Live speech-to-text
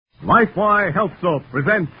Lifebuoy Health Soap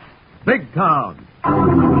presents Big Town. The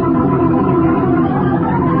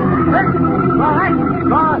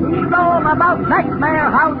Eagle about Nightmare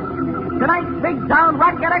House. Tonight's Big Town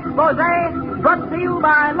Racket Expose brought to you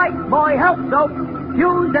by Lifebuoy Health Soap,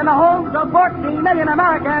 used in the homes of 14 million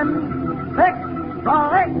Americans.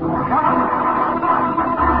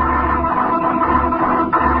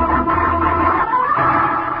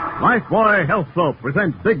 Lifebuoy Health Soap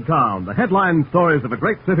presents Big Town, the headline stories of a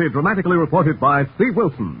great city dramatically reported by Steve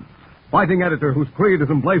Wilson, fighting editor whose creed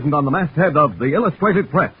is emblazoned on the masthead of the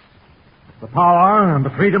Illustrated Press. The power and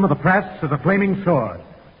the freedom of the press is a flaming sword,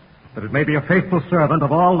 that it may be a faithful servant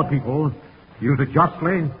of all the people. Use it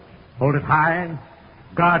justly, hold it high,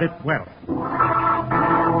 guard it well.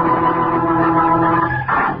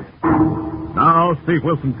 Now, Steve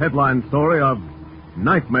Wilson's headline story of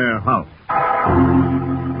Nightmare House.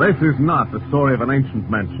 This is not the story of an ancient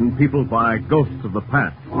mansion peopled by ghosts of the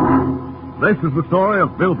past. This is the story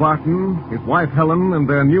of Bill Barton, his wife Helen, and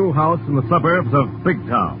their new house in the suburbs of Big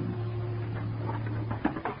Town.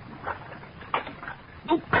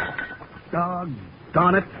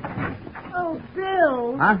 Doggone it. Oh,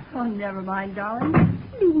 Bill. Huh? Oh, never mind, darling.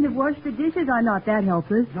 You needn't have washed the dishes. I'm not that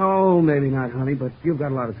helpless. No, maybe not, honey, but you've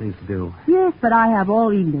got a lot of things to do. Yes, but I have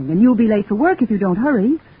all evening, and you'll be late for work if you don't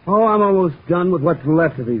hurry. Oh, I'm almost done with what's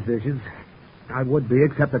left of these dishes. I would be,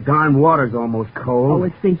 except the darn water's almost cold. Oh,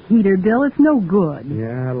 it's the heater, Bill. It's no good.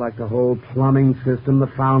 Yeah, like the whole plumbing system, the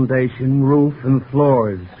foundation, roof, and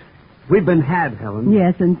floors. We've been had, Helen.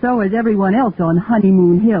 Yes, and so is everyone else on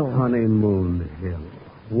Honeymoon Hill. Honeymoon Hill.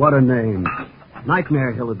 What a name.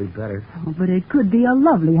 Nightmare Hill would be better. Oh, but it could be a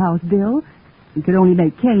lovely house, Bill. We could only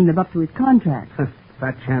make Kane live up to his contract.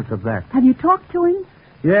 Fat chance of that. Have you talked to him?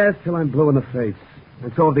 Yes, till I'm blue in the face.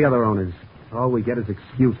 And so have the other owners. All we get is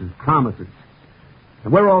excuses, promises.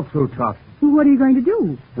 And we're all through talking. What are you going to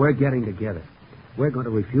do? We're getting together. We're going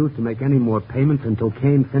to refuse to make any more payments until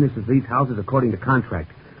Kane finishes these houses according to contract.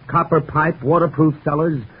 Copper pipe, waterproof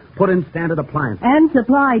cellars, put in standard appliances. And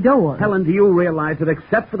supply doors. Helen, do you realize that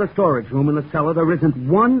except for the storage room in the cellar, there isn't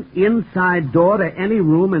one inside door to any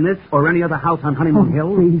room in this or any other house on Honeymoon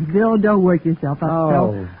Hill? Please, Bill, don't work yourself up,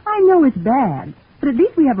 Bill. I know it's bad, but at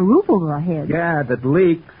least we have a roof over our heads. Yeah, that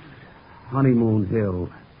leaks. Honeymoon Hill.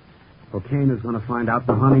 Well, Kane is going to find out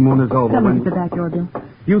the honeymoon is over. Come at the back door, Bill.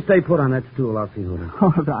 You stay put on that stool. I'll see who it is.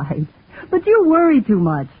 All right. But you worry too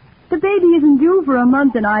much. The baby isn't due for a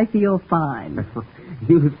month, and I feel fine.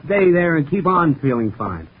 You stay there and keep on feeling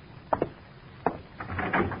fine.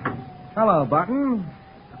 Hello, Barton.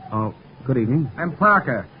 Oh, good evening. I'm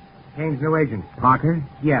Parker, Kane's new agent. Parker?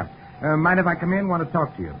 Yeah. Mind if I come in? Want to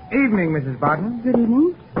talk to you. Evening, Mrs. Barton. Good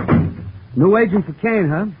evening. New agent for Kane,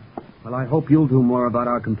 huh? Well, I hope you'll do more about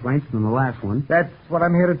our complaints than the last one. That's what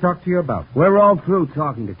I'm here to talk to you about. We're all through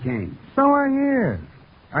talking to Kane. So I hear.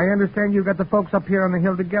 I understand you got the folks up here on the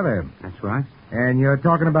hill together. That's right. And you're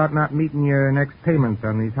talking about not meeting your next payments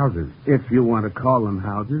on these houses. If you want to call them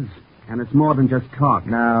houses. And it's more than just talk.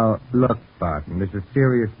 Now, look, Barton, this is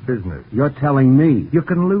serious business. You're telling me. You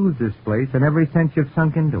can lose this place and every cent you've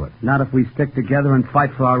sunk into it. Not if we stick together and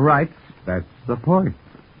fight for our rights. That's the point.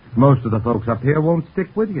 Most of the folks up here won't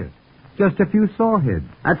stick with you. Just a few sawheads.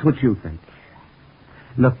 That's what you think.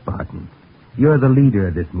 Look, Barton, you're the leader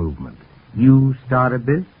of this movement. You started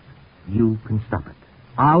this, you can stop it.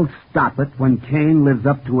 I'll stop it when Kane lives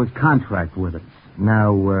up to his contract with us.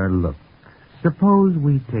 Now, look, suppose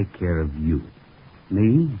we take care of you.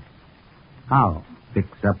 Me? How?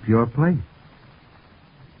 Fix up your place.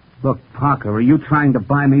 Look, Parker, are you trying to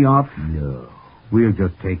buy me off? No. We'll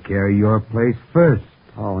just take care of your place first.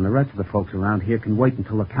 Oh, and the rest of the folks around here can wait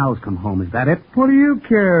until the cows come home. Is that it? What do you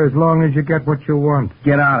care as long as you get what you want?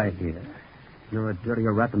 Get out of here. You're a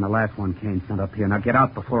dirtier rat than the last one Kane sent up here. Now get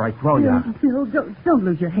out before I throw you out. Bill, don't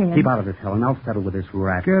lose your head. Keep out of this, Helen. I'll settle with this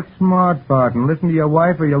rat. Get smart, Barton. Listen to your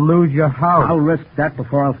wife or you'll lose your house. I'll risk that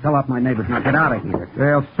before I'll sell out my neighbors. Now get out of here.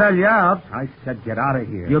 They'll sell you out. I said get out of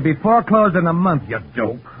here. You'll be foreclosed in a month, you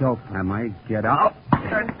dope. Dope, am I? Get out.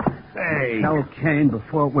 Hey. Tell Kane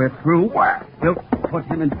before we're through. We'll put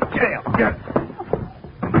him in jail.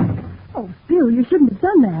 Oh, Bill, you shouldn't have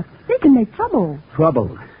done that. They can make trouble.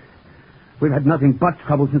 Trouble? We've had nothing but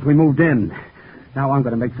trouble since we moved in. Now I'm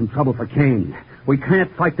going to make some trouble for Kane. We can't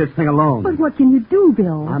fight this thing alone. But what can you do,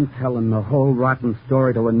 Bill? I'm telling the whole rotten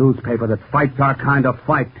story to a newspaper that fights our kind of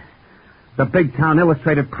fight. The Big Town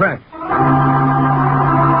Illustrated Press.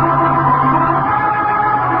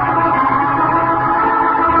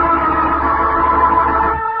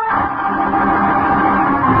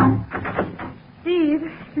 Steve,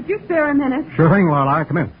 could you spare a minute? Sure thing, Lorelei.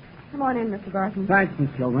 Come in. Come on in, Mr. Barton. Thanks, Miss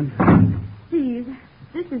Children. Steve,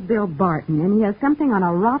 this is Bill Barton, and he has something on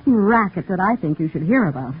a rotten racket that I think you should hear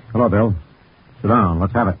about. Hello, Bill. Sit down.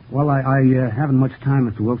 Let's have it. Well, I haven't much time,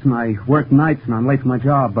 Mr. Wilson. I work nights and I'm late for my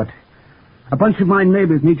job, but a bunch of my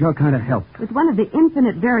neighbors need your kind of help. It's one of the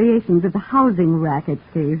infinite variations of the housing racket,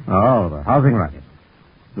 Steve. Oh, the housing racket.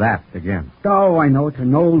 That again. Oh, I know it's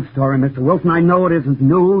an old story, Mr. Wilson. I know it isn't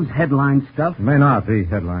news, headline stuff. It may not be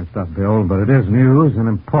headline stuff, Bill, but it is news, and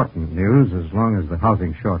important news, as long as the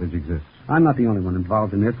housing shortage exists. I'm not the only one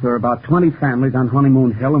involved in this. There are about 20 families on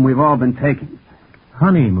Honeymoon Hill, and we've all been taken.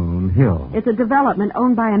 Honeymoon Hill. It's a development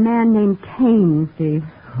owned by a man named Kane, Steve.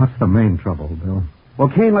 What's the main trouble, Bill? Well,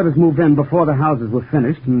 Kane let us move in before the houses were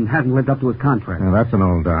finished and hasn't lived up to his contract. Now, that's an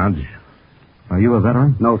old dodge. Are you a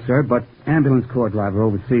veteran? No, sir, but ambulance corps driver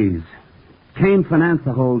overseas. Kane financed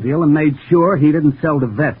the whole deal and made sure he didn't sell to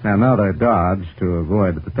vets. Now, another dodge to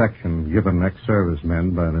avoid the protection given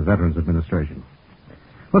ex-servicemen by the Veterans Administration.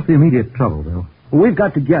 What's the immediate trouble, Bill? Well, we've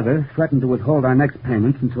got together, threatened to withhold our next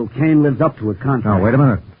payments until Kane lives up to his contract. Now, wait a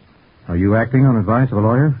minute. Are you acting on advice of a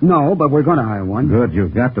lawyer? No, but we're going to hire one. Good.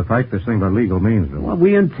 You've got to fight this thing by legal means, Bill. Well,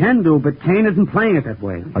 we intend to, but Kane isn't playing it that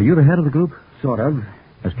way. Are you the head of the group? Sort of.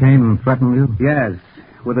 Has Kane threatened you? Yes,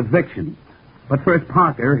 with eviction. But first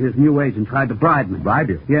Parker, his new agent, tried to bribe me. Bribe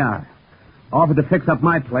you? Yeah. Offered to fix up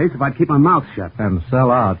my place if I'd keep my mouth shut. And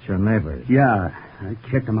sell out your neighbors. Yeah. I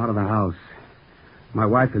kicked him out of the house. My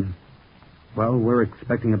wife is... Well, we're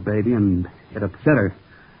expecting a baby, and it upset her.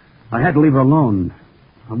 I had to leave her alone.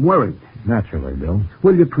 I'm worried. Naturally, Bill.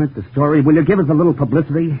 Will you print the story? Will you give us a little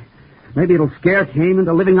publicity? Maybe it'll scare Kane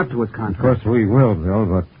into living up to his contract. Of course we will, Bill,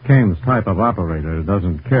 but Kane's type of operator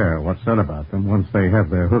doesn't care what's said about them once they have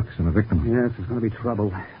their hooks in a victim. Yes, there's going to be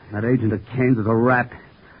trouble. That agent of Kane's is a rat.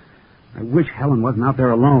 I wish Helen wasn't out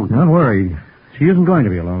there alone. Don't worry. She isn't going to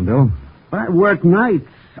be alone, Bill. But I work nights.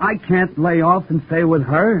 I can't lay off and stay with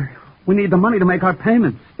her. We need the money to make our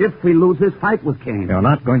payments if we lose this fight with Kane. You're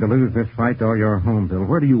not going to lose this fight or your home, Bill.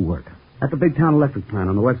 Where do you work? At the big town electric plant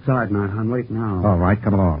on the west side, and I'm late now. All right,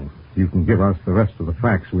 come along. You can give us the rest of the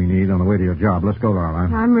facts we need on the way to your job. Let's go, Laura.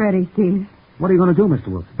 I'm ready, Steve. What are you going to do, Mr.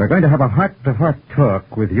 Wilson? We're going to have a heart-to-heart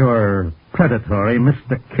talk with your predatory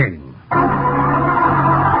Mr. Kane.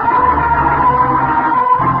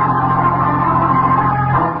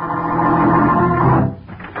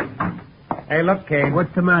 Hey, look, Kane.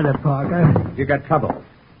 What's the matter, Parker? You got trouble.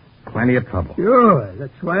 Plenty of trouble. Sure.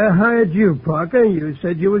 That's why I hired you, Parker. You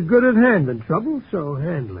said you was good at handling trouble, so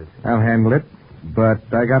handle it. I'll handle it, but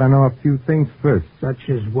I got to know a few things first. Such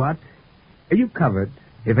as what? Are you covered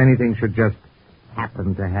if anything should just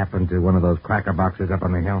happen to one of those cracker boxes up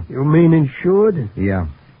on the hill? You mean insured? Yeah.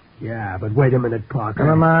 Yeah, but wait a minute, Parker.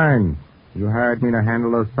 Never mind. You hired me to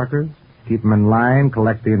handle those suckers? Keep them in line,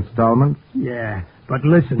 collect the installments? Yeah, but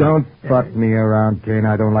listen. Don't butt me around, Kane.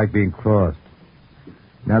 I don't like being crossed.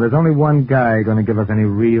 Now, there's only one guy going to give us any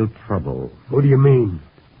real trouble. Who do you mean?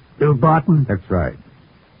 Bill Barton? That's right.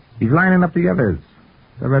 He's lining up the others.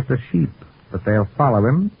 The rest are sheep, but they'll follow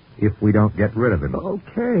him if we don't get rid of him.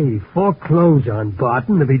 Okay, foreclose on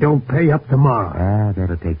Barton if he don't pay up tomorrow.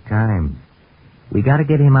 That'll take time. We got to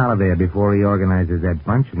get him out of there before he organizes that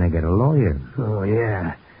bunch and they get a lawyer. Oh,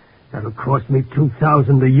 yeah. That'll cost me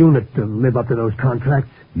 $2,000 a unit to live up to those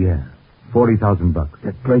contracts. Yeah, $40,000.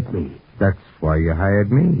 That break me. That's why you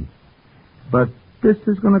hired me. But this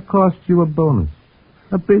is going to cost you a bonus.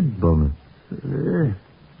 A big bonus.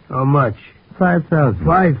 How much? $5,000.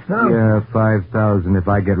 $5,000? Yeah, $5,000 if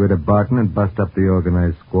I get rid of Barton and bust up the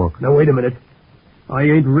organized squawk. Now, wait a minute. I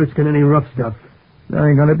ain't risking any rough stuff. There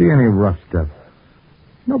ain't going to be any rough stuff.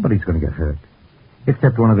 Nobody's going to get hurt.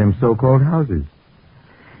 Except one of them so-called houses.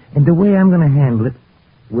 And the way I'm going to handle it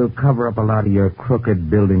will cover up a lot of your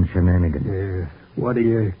crooked building shenanigans. What are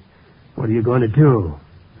you going to do?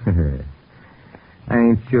 I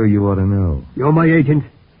ain't sure you ought to know. You're my agent.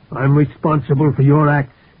 I'm responsible for your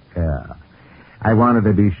acts. Yeah. I wanted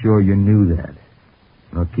to be sure you knew that.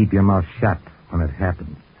 Now keep your mouth shut when it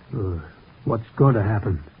happens. What's going to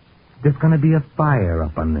happen? There's going to be a fire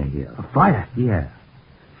up on the hill. A fire? Yeah.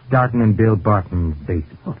 Starting in Bill Barton's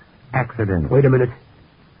basement. Accidental. Wait a minute.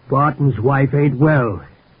 Barton's wife ain't well.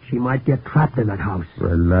 She might get trapped in that house.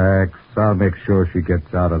 Relax. I'll make sure she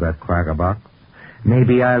gets out of that cracker box.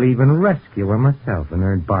 Maybe I'll even rescue her myself and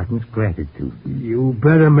earn Barton's gratitude. You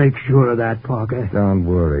better make sure of that, Parker. Don't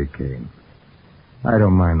worry, Kane. I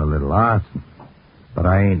don't mind a little arson. But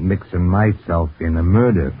I ain't mixing myself in a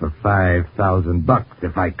murder for $5,000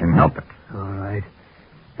 if I can help it. All right.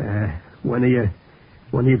 When are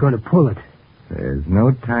you going to pull it? There's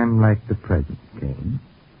no time like the present, Kane.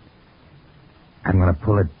 I'm going to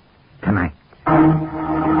pull it tonight.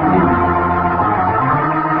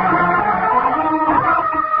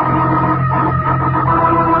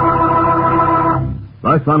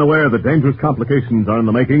 Thus, unaware that dangerous complications are in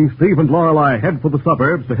the making, Steve and Lorelei head for the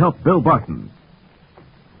suburbs to help Bill Barton.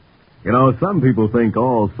 You know, some people think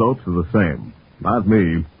all soaps are the same. Not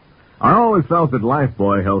me. I always felt that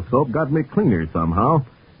Lifebuoy Health Soap got me cleaner somehow,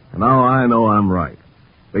 and now I know I'm right.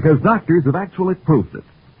 Because doctors have actually proved it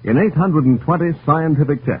in 820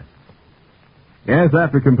 scientific tests. Yes,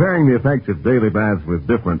 after comparing the effects of daily baths with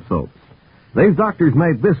different soaps, these doctors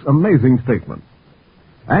made this amazing statement.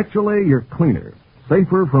 Actually, you're cleaner,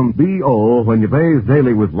 safer from BO when you bathe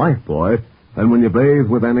daily with Lifebuoy than when you bathe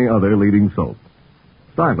with any other leading soap.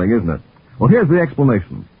 Startling, isn't it? Well, here's the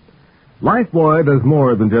explanation. Lifebuoy does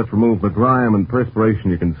more than just remove the grime and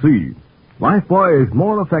perspiration you can see. Lifebuoy is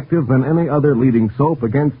more effective than any other leading soap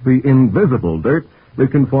against the invisible dirt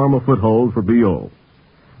that can form a foothold for BO.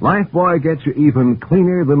 Lifebuoy gets you even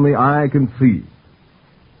cleaner than the eye can see.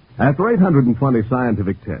 After 820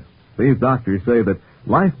 scientific tests, these doctors say that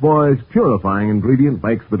Lifebuoy's purifying ingredient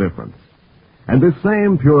makes the difference. And this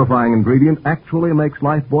same purifying ingredient actually makes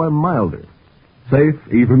Lifebuoy milder, safe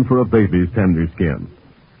even for a baby's tender skin.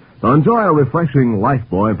 So enjoy a refreshing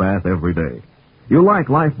Lifebuoy bath every day. You'll like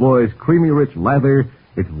Lifebuoy's creamy rich lather,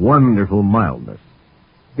 its wonderful mildness.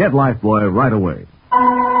 Get Lifebuoy right away.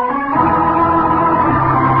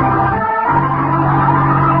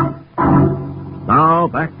 Now,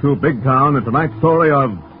 back to Big Town and tonight's story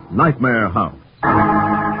of Nightmare House.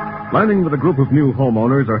 Learning that a group of new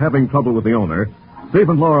homeowners are having trouble with the owner, Steve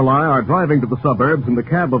and Lorelei are driving to the suburbs in the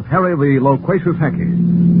cab of Harry the loquacious Hackey.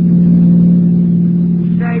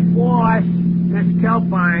 Say, boss, Miss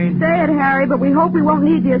Kelpine. Say it, Harry, but we hope we won't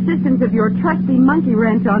need the assistance of your trusty monkey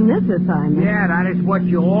wrench on this assignment. Yeah, that is what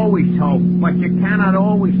you always hope, but you cannot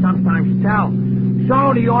always sometimes tell.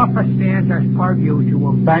 So the offer stands as per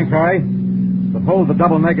usual. Thanks, Harry. But hold the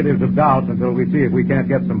double negatives of doubt until we see if we can't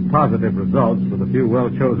get some positive results with a few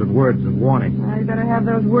well-chosen words of warning. Well, you better have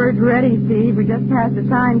those words ready, Steve. We just passed a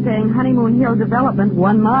sign saying Honeymoon Hill Development,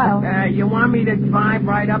 1 mile. You want me to drive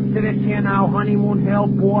right up to this here now, Honeymoon Hill,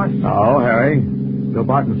 boss? Oh, Harry. Bill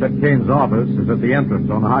Barton said Kane's office is at the entrance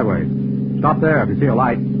on the highway. Stop there if you see a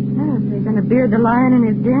light. Yes, they're going to beard the lion in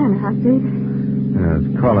his den, huh, Steve?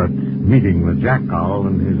 Yes, call it meeting the jackal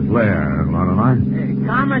in his lair, Lorelei.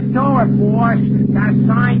 Coming to it, boss. That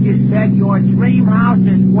sign you said your dream house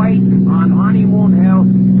is waiting on Honeymoon Hill.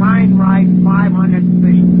 Turn right 500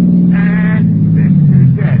 feet. And this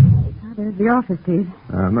is it. Oh, there's the office, Steve.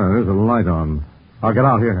 No, there's a light on. I'll get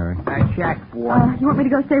out here, Harry. Check, boss. You want me to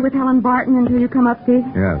go stay with Helen Barton until you come up, Steve?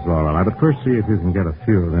 Yes, Lorelei. But first see if you can get a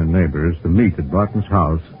few of their neighbors to meet at Barton's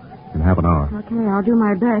house in half an hour. Okay, I'll do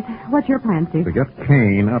my best. What's your plan, Steve? To get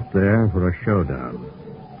Kane up there for a showdown.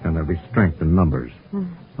 And there'll be strength in numbers.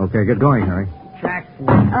 Okay, get going, Harry. Check,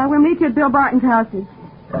 boss. We'll meet you at Bill Barton's house, Steve.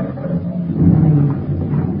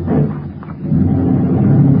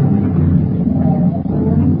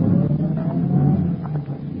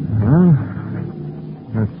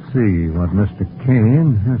 Let's see what Mr.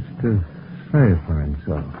 Kane has to say for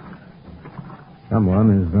himself.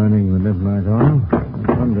 Someone is burning the midnight oil.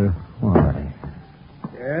 I wonder why.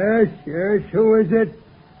 Yes, who is it?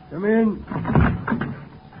 Come in.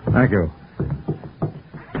 Thank you.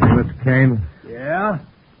 Mr. Kane? Yeah,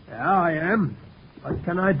 I am. What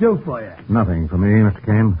can I do for you? Nothing for me, Mr.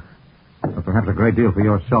 Kane. But perhaps a great deal for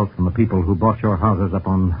yourself and the people who bought your houses up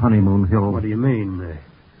on Honeymoon Hill. What do you mean?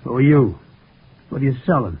 Who are you? What are you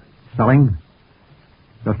selling? Selling?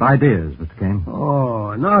 Just ideas, Mr. Kane. Oh,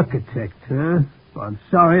 an architect, huh? Well, I'm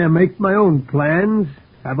sorry, I make my own plans.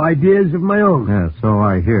 Have ideas of my own. Yes, so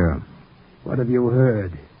I hear. What have you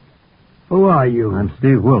heard? Who are you? I'm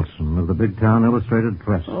Steve Wilson of the Big Town Illustrated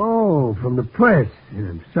Press. Oh, from the press.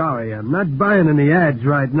 I'm sorry, I'm not buying any ads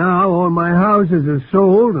right now. All my houses are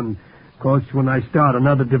sold, and of course, when I start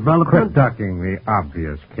another development... Quit ducking the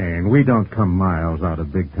obvious, Kane. We don't come miles out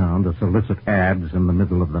of Big Town to solicit ads in the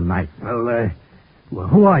middle of the night. Well,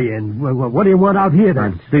 who are you, and what do you want out here, then?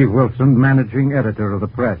 I'm Steve Wilson, managing editor of the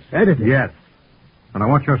press. Editor? Yes. And I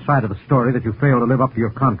want your side of the story that you failed to live up to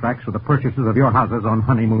your contracts for the purchases of your houses on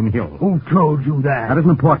Honeymoon Hill. Who told you that? That isn't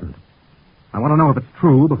important. I want to know if it's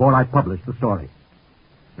true before I publish the story.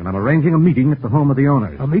 And I'm arranging a meeting at the home of the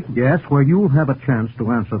owners. A meeting? Yes, where you'll have a chance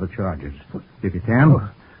to answer the charges. If you can. Oh,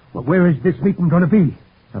 well, where is this meeting going to be?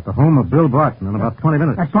 At the home of Bill Barton in about 20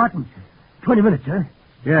 minutes. At Barton's? 20 minutes, huh?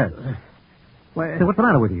 Yes. Well, Say, what's the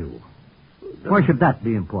matter with you? Why should that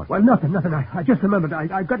be important? Well, nothing. I just remembered.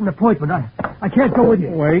 I got an appointment. I can't go with you.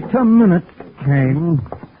 Wait a minute, Kane.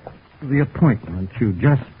 The appointment you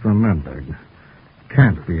just remembered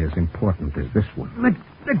can't be as important as this one.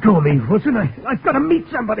 Let go of me, Wilson. I've got to meet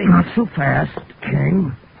somebody. Not so fast,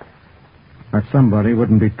 Kane. That somebody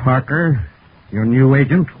wouldn't be Parker. Your new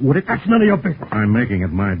agent, would it? That's none of your business. I'm making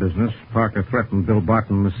it my business. Parker threatened Bill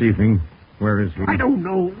Barton this evening. Where is he? I don't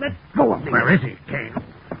know. Let go of me. Where is he, Kane?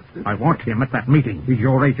 I want him at that meeting. He's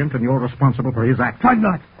your agent, and you're responsible for his acts. I'm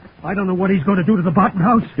not. I don't know what he's going to do to the Barton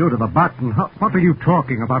house. You to the Barton house? What are you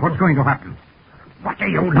talking about? What's going to happen? What do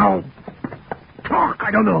you know? Talk.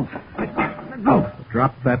 I don't know. Let go.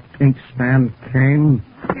 Drop that inkstand, Kane.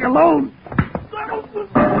 Leave me alone.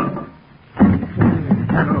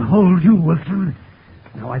 That'll hold you, Wilson.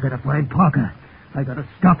 Now I gotta find Parker. I gotta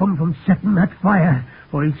stop him from setting that fire,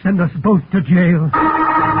 or he'll send us both to jail.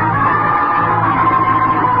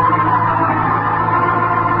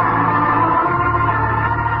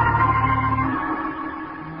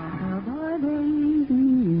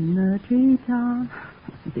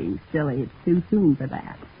 Being silly, it's too soon for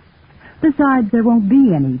that. Besides, there won't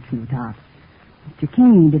be any treetops. Mr.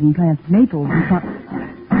 Kane didn't plant maples and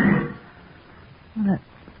Well, that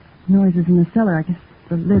noise is in the cellar. I guess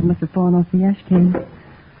the lid must have fallen off the ash can.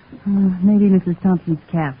 Maybe Mrs. Thompson's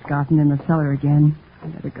cat's gotten in the cellar again. I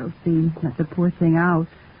better go see. Let the poor thing out.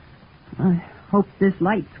 I hope this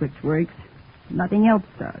light switch works. Nothing else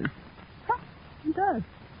does. Huh, it does.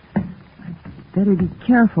 I'd better be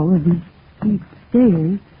careful of these steep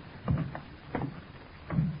stairs.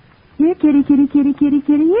 Here, kitty, kitty, kitty, kitty,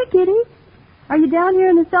 kitty. Here, kitty. Are you down here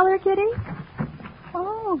in the cellar, kitty?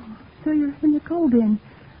 Oh, so you're in the coal bin.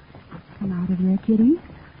 Come out of there, kitty.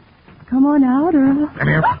 Come on out, or... Come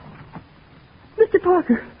here. Mr.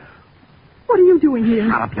 Parker, what are you doing here?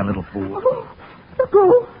 Shut up, you little fool. Oh, let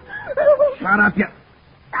go. Shut up, you...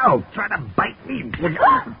 Oh, try to bite me.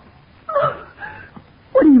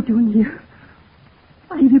 What are you doing here?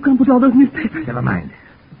 Why have you crumpled all those newspapers? Never mind.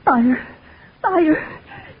 Fire. Fire.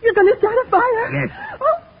 You're going to start a fire. Yes.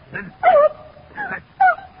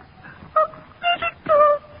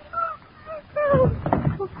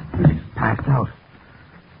 She's passed out.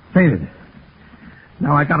 Faded.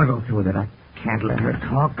 Now I gotta go through with it. I can't let her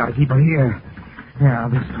talk. Gotta keep her here. Yeah,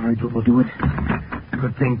 this storage will do it.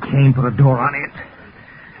 Good thing Kane put a door on it.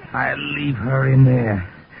 I'll leave her in there.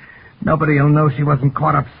 Nobody'll know she wasn't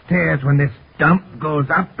caught upstairs when this dump goes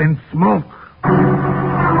up in smoke.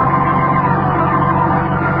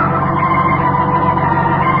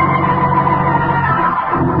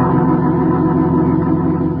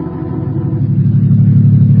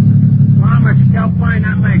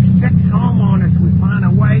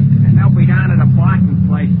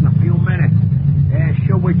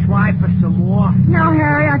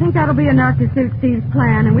 That'll be enough to suit Steve's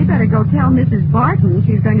plan, and we better go tell Mrs. Barton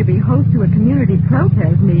she's going to be host to a community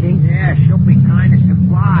protest meeting. Yeah, she'll be kind of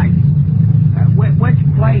surprised. Which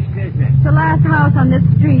place is it? The last house on this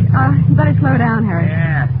street. You better slow down, Harry.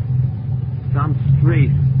 Yeah, some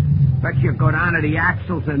street. Bet you go down to the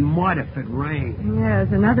axles in mud if it rains.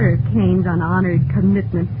 Yes, another Kane's unhonored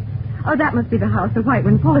commitment. Oh, that must be the house, the white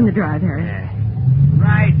one. Pull in the drive, Harry. Yeah.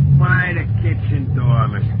 Right by the kitchen door,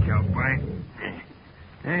 Miss Kilbride.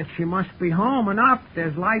 And she must be home enough.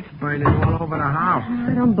 There's lights burning all over the house.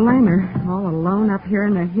 I don't blame her. All alone up here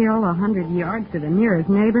in the hill, 100 yards to the nearest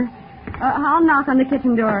neighbor. I'll knock on the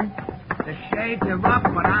kitchen door. The shades are up,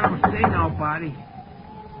 but I don't see nobody.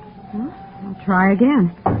 Well, I'll try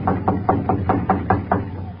again.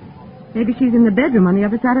 Maybe she's in the bedroom on the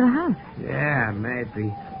other side of the house. Yeah,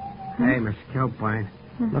 maybe. Hey, Miss Kilbride,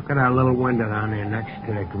 look at that little window down there next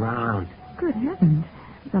to the ground. Good heavens.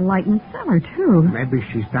 The light in the cellar, too. Maybe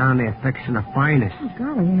she's down there fixing the furnace. Oh,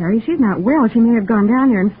 golly, Harry, she's not well. She may have gone down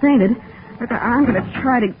there and fainted. Look, I'm going to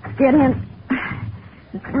try to get in.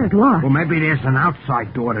 The door's locked. Well, maybe there's an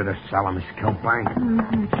outside door to the cellar, Miss Kilbride.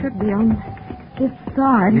 It should be on this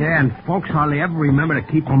side. Yeah, and folks hardly ever remember to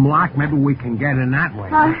keep them locked. Maybe we can get in that way.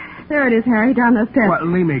 There it is, Harry, down those steps. Well,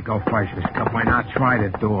 let me go first, Miss Kilbride. I'll try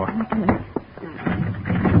the door. Okay.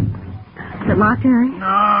 Is it locked, Harry?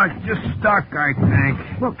 No, it's just stuck, I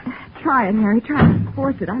think. Well, try it, Harry. Try to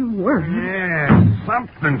force it. I'm worried. Yeah,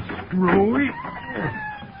 something's screwy.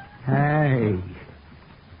 Hey,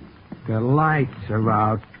 the lights are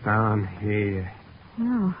out down here.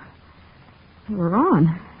 Well, they were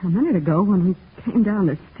on a minute ago when we came down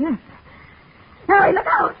the steps. Harry, look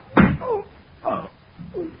out!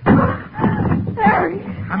 Harry!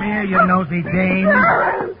 Come here, you nosy dame.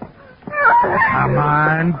 Come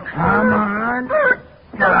on.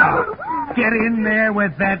 Now, get in there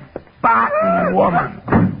with that Barton woman.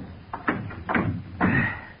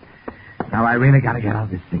 Now, I really gotta get all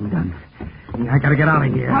this thing done. I gotta get out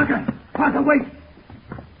of here. Parker, wait.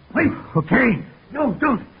 Wait. Okay. No,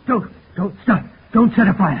 don't stop. Don't set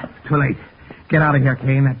a fire. Too late. Get out of here,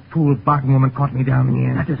 Kane. That fool Barton woman caught me down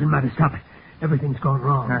here. That doesn't matter. Stop it. Everything's gone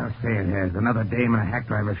wrong. I'll say it has. Another dame and a hack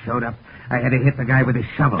driver showed up. I had to hit the guy with his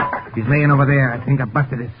shovel. He's laying over there. I think I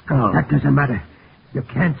busted his skull. That doesn't matter. You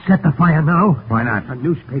can't set the fire now. Why not? A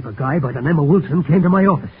newspaper guy by the name of Wilson came to my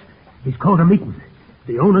office. He's called a meeting.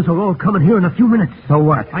 The owners are all coming here in a few minutes. So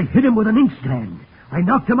what? I hit him with an inkstand. I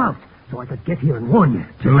knocked him out so I could get here and warn you.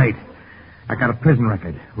 Too late. I got a prison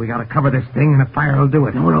record. We got to cover this thing, and the fire will do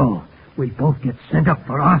it. No. We both get sent up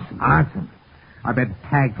for arson. Arson? I've been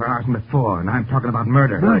tagged for arson before, and I'm talking about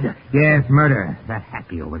murder. Murder? Yes, murder. That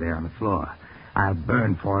happy over there on the floor. I'll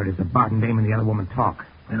burn for it as the Barton dame and the other woman talk.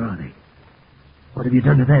 Where are they? What have you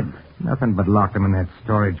done to them? Nothing but locked them in that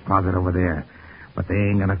storage closet over there. But they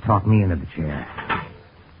ain't going to talk me into the chair.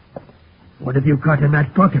 What have you got in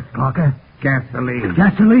that bucket, Parker? Gasoline.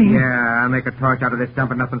 Gasoline? Yeah, I'll make a torch out of this dump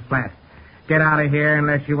and nothing's flat. Get out of here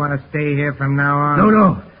unless you want to stay here from now on.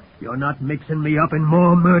 No. You're not mixing me up in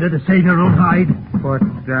more murder to save your own hide.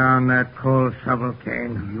 Put down that coal shovel,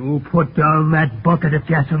 Kane. You put down that bucket of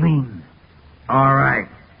gasoline. All right.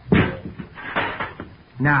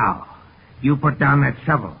 Now, you put down that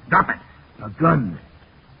shovel. Drop it. A gun.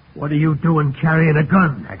 What are you doing carrying a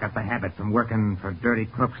gun? I got the habit from working for dirty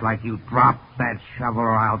crooks like you. Drop that shovel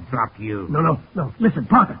or I'll drop you. No. Listen,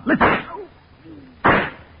 Parker, listen.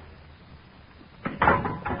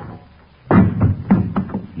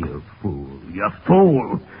 You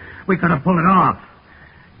fool. We could have pulled it off.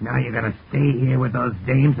 Now you gotta stay here with those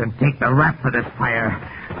dames and take the rap for this fire.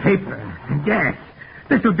 Paper and gas.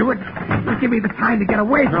 This'll do it. It'll give me the time to get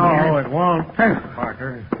away from here. No, it won't.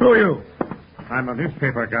 Parker. Who are you? I'm a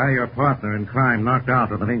newspaper guy, your partner in crime, knocked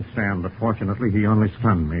out with an inkstand, but fortunately he only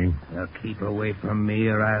stunned me. Well, keep away from me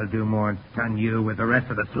or I'll do more than stun you with the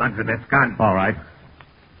rest of the slugs of this gun. All right.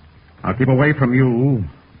 I'll keep away from you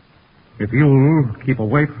if you'll keep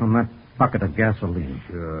away from that bucket of gasoline.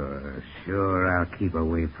 Sure, I'll keep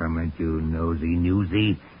away from it, you nosy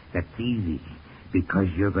newsy. That's easy, because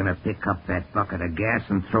you're going to pick up that bucket of gas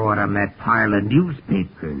and throw it on that pile of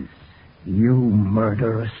newspapers. You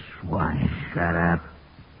murderous swine. Shut up.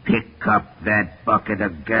 Pick up that bucket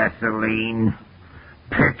of gasoline.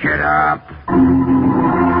 Pick it up.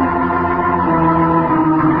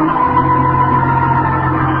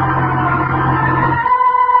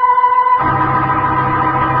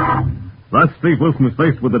 Thus, Steve Wilson is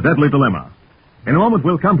faced with a deadly dilemma. In a moment,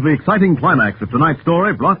 we'll come to the exciting climax of tonight's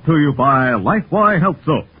story, brought to you by Lifebuoy Health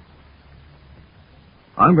Soap.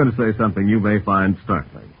 I'm going to say something you may find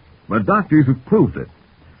startling, but doctors have proved it.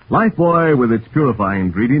 Lifebuoy, with its purifying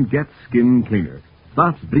ingredient, gets skin cleaner.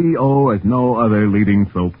 Stops BO as no other leading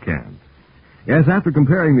soap can. Yes, after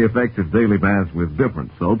comparing the effects of daily baths with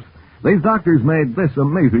different soaps, these doctors made this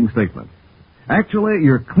amazing statement. Actually,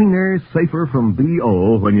 you're cleaner, safer from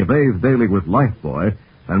BO when you bathe daily with Lifebuoy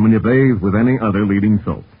than when you bathe with any other leading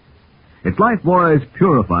soap. It's Lifebuoy's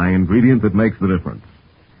purifying ingredient that makes the difference.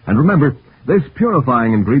 And remember, this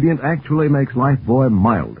purifying ingredient actually makes Lifebuoy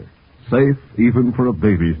milder, safe even for a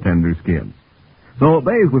baby's tender skin. So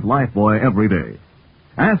bathe with Lifebuoy every day.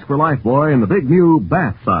 Ask for Lifebuoy in the big new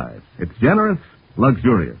bath size. It's generous,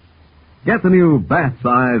 luxurious. Get the new bath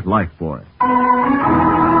size Lifebuoy.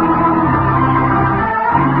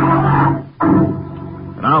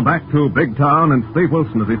 Now back to Big Town and Steve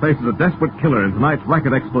Wilson as he faces a desperate killer in tonight's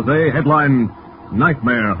racket expose, headline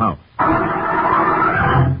Nightmare House.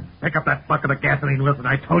 Pick up that bucket of gasoline, Wilson.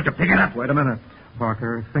 I told you, pick it up. Wait a minute,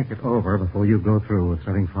 Parker. Think it over before you go through with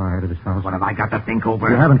setting fire to this house. What have I got to think over?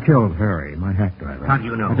 You haven't killed Harry, my hack driver. How do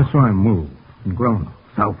you know? I just saw him move and groan.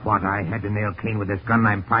 So what? I had to nail Kane with this gun.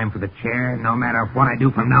 I'm primed for the chair, no matter what I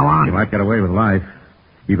do from now on. You might get away with life.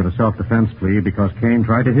 Even a self-defense plea because Kane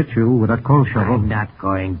tried to hit you with that coal shovel. I'm not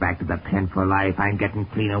going back to the pen for life. I'm getting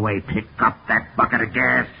clean away. Pick up that bucket of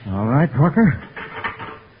gas. All right, Parker.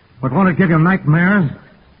 But won't it give you nightmares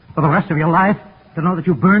for the rest of your life to know that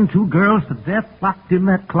you burned 2 girls to death locked in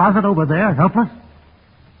that closet over there, helpless?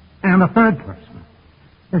 And a third person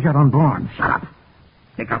is yet unborn. Shut up.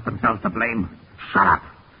 They got themselves to blame. Shut up.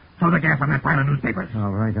 Throw the gas on that pile of newspapers.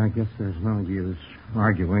 All right, I guess there's no use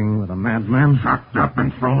arguing with a madman. Shut up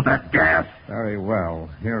and throw that gas. Very well.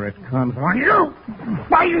 Here it comes. Why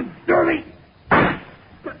you dirty?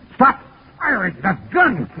 Stop firing that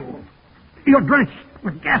gun, you fool. You're drenched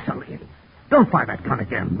with gasoline. Don't fire that gun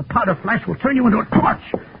again. The powder flash will turn you into a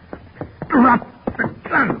torch. Drop the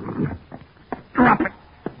gun. Drop it,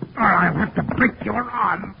 or I'll have to break your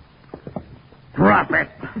arm. Drop it.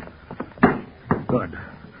 Good.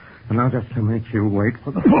 And now just to make you wait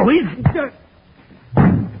for the Police?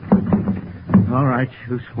 All right,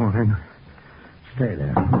 you swine. Stay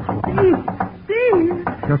there. Steve!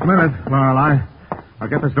 Just a minute, Lorelei. I'll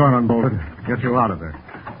get this door unbolted. Get you out of there.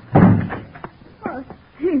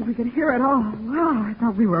 Gee, we could hear it all. Wow, I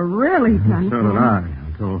thought we were really done. So did I,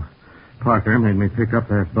 until Parker made me pick up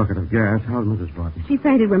that bucket of gas. How's Mrs. Barton? She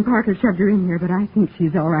fainted when Parker shoved her in here, but I think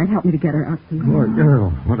she's all right. Help me to get her out, Steve. Poor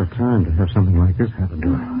girl. What a time to have something like this happen to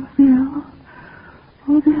her. Bill.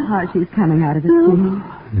 Oh, Bill. Oh, she's coming out of it, Steve.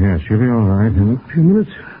 Yeah, she'll be all right in a few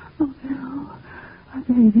minutes. Oh, Bill. Our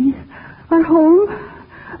baby. Our home.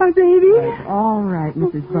 Our baby. It's all right,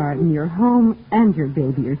 Mrs. Barton. You're home and your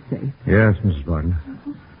baby are safe. Yes, Mrs. Barton.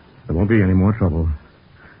 There won't be any more trouble.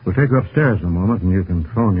 We'll take you upstairs in a moment, and you can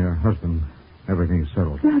phone your husband. Everything's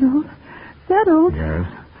settled. Settled? Settled? Yes.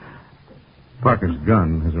 Parker's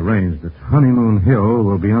gun has arranged that Honeymoon Hill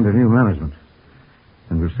will be under new management.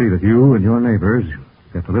 And we'll see that you and your neighbors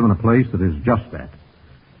get to live in a place that is just that.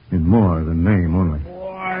 In more than name only.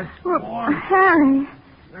 Harry.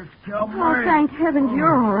 Let's kill Oh, thank heavens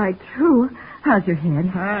you're all right, too. How's your head?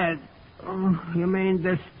 Head? You mean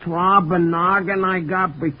this throbbing noggin I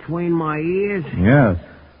got between my ears? Yes.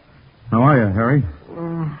 How are you, Harry?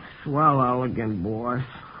 Swell elegant, boss,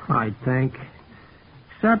 I think.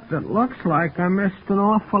 Except it looks like I missed an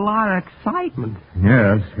awful lot of excitement.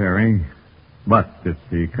 Yes, Harry. But it's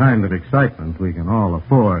the kind of excitement we can all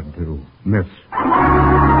afford to miss.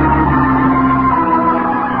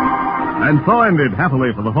 And so ended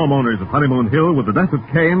happily for the homeowners of Honeymoon Hill with the death of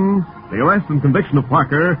Kane, the arrest and conviction of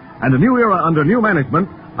Parker, and a new era under new management,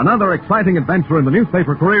 another exciting adventure in the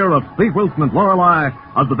newspaper career of Steve Wilson and Lorelei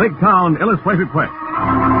of the Big Town Illustrated Press.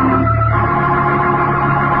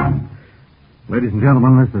 Ladies and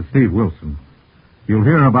gentlemen, this is Steve Wilson. You'll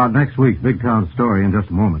hear about next week's Big Town story in just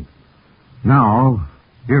a moment. Now,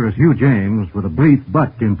 here is Hugh James with a brief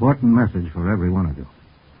but important message for every one of you.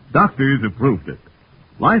 Doctors have proved it.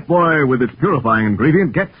 Lifebuoy, with its purifying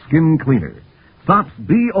ingredient, gets skin cleaner. Stops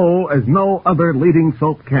BO as no other leading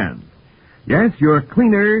soap can. Yes, you're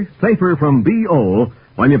cleaner, safer from BO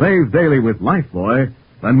when you bathe daily with Lifebuoy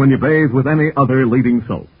than when you bathe with any other leading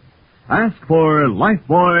soap. Ask for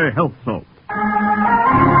Lifebuoy Health Soap.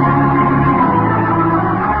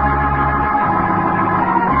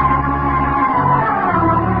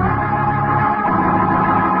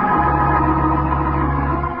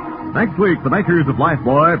 Next week, the makers of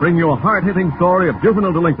Lifebuoy bring you a hard-hitting story of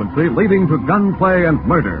juvenile delinquency leading to gunplay and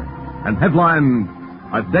murder. And headline,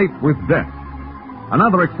 A Date with Death.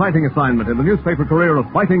 Another exciting assignment in the newspaper career of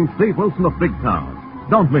fighting Steve Wilson of Big Town.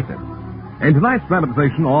 Don't miss it. In tonight's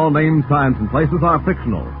dramatization, all names, times, and places are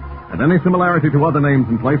fictional, and any similarity to other names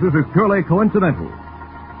and places is purely coincidental.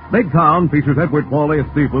 Big Town features Edward Pauley as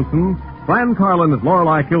Steve Wilson, Fran Carlin as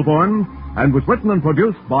Lorelei Kilborn, and was written and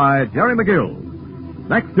produced by Jerry McGill.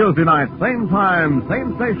 Next Tuesday night, same time,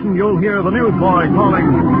 same station, you'll hear the newsboy calling.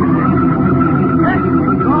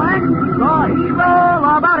 Extra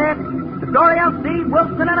evil about it. The story of Steve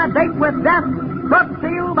Wilson and A Date with Death, brought to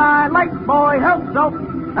you by Lifebuoy Health Soap,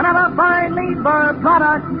 another fine Leadbird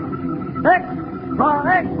product.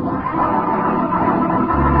 Extra.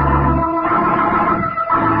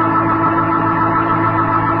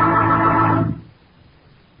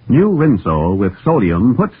 New Rinso with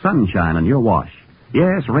sodium puts sunshine in your wash.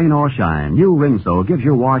 Yes, rain or shine, new Rinso gives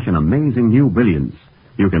your wash an amazing new brilliance.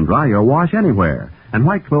 You can dry your wash anywhere, and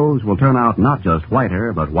white clothes will turn out not just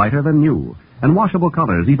whiter, but whiter than new, and washable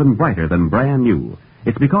colors even brighter than brand new.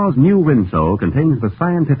 It's because new Rinso contains the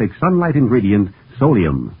scientific sunlight ingredient,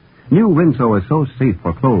 sodium. New Rinso is so safe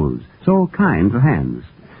for clothes, so kind to hands.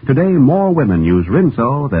 Today, more women use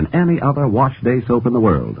Rinso than any other wash day soap in the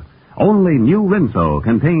world. Only new Rinso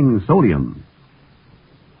contains sodium.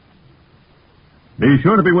 Be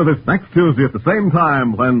sure to be with us next Tuesday at the same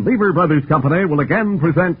time when Lever Brothers Company will again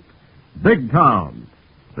present Big Town.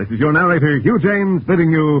 This is your narrator, Hugh James,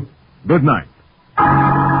 bidding you good night.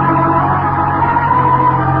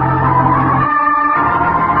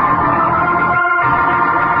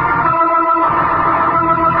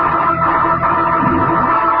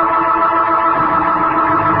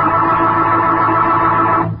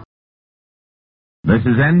 This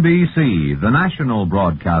is NBC, the national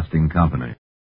broadcasting company.